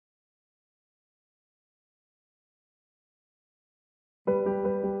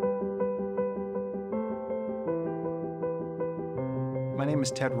name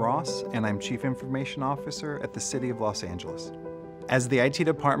is Ted Ross, and I'm Chief Information Officer at the City of Los Angeles. As the IT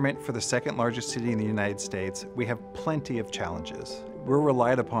department for the second largest city in the United States, we have plenty of challenges. We're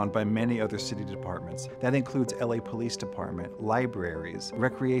relied upon by many other city departments. That includes LA Police Department, libraries,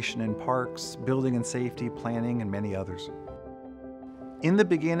 recreation and parks, building and safety, planning, and many others. In the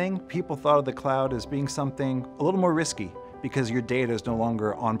beginning, people thought of the cloud as being something a little more risky because your data is no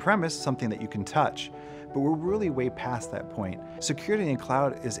longer on-premise, something that you can touch. But we're really way past that point. Security in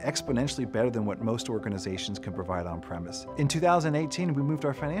cloud is exponentially better than what most organizations can provide on-premise. In 2018, we moved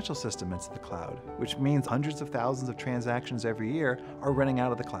our financial system into the cloud, which means hundreds of thousands of transactions every year are running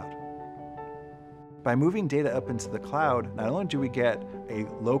out of the cloud. By moving data up into the cloud, not only do we get a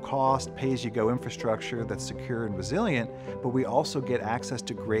low-cost, pay-as-you-go infrastructure that's secure and resilient, but we also get access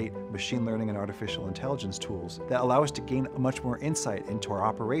to great machine learning and artificial intelligence tools that allow us to gain much more insight into our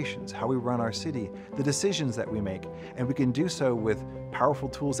operations, how we run our city, the decisions that we make, and we can do so with powerful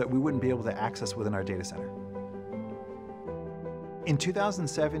tools that we wouldn't be able to access within our data center. In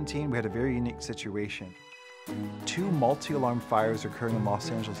 2017, we had a very unique situation. 2 multi-alarm fires occurring in Los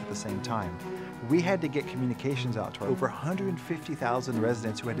Angeles at the same time. We had to get communications out to our over 150,000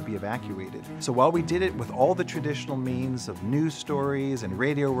 residents who had to be evacuated. So while we did it with all the traditional means of news stories and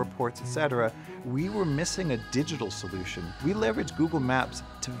radio reports, etc., we were missing a digital solution. We leveraged Google Maps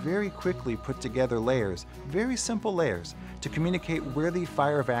to very quickly put together layers, very simple layers, to communicate where the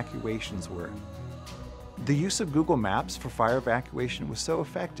fire evacuations were. The use of Google Maps for fire evacuation was so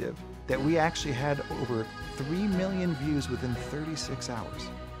effective that we actually had over 3 million views within 36 hours.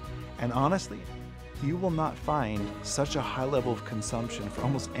 And honestly, you will not find such a high level of consumption for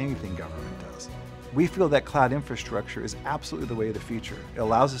almost anything government does. We feel that cloud infrastructure is absolutely the way of the future. It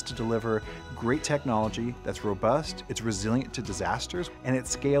allows us to deliver great technology that's robust, it's resilient to disasters, and it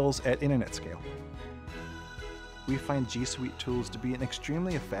scales at internet scale. We find G Suite tools to be an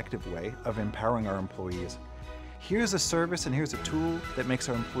extremely effective way of empowering our employees. Here's a service and here's a tool that makes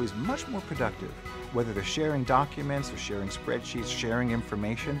our employees much more productive. Whether they're sharing documents or sharing spreadsheets, sharing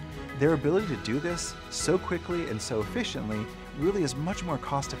information, their ability to do this so quickly and so efficiently really is much more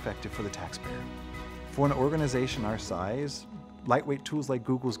cost-effective for the taxpayer. For an organization our size, lightweight tools like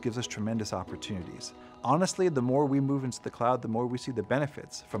Google's gives us tremendous opportunities. Honestly, the more we move into the cloud, the more we see the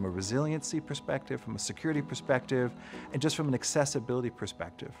benefits from a resiliency perspective, from a security perspective, and just from an accessibility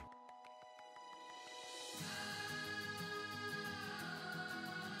perspective.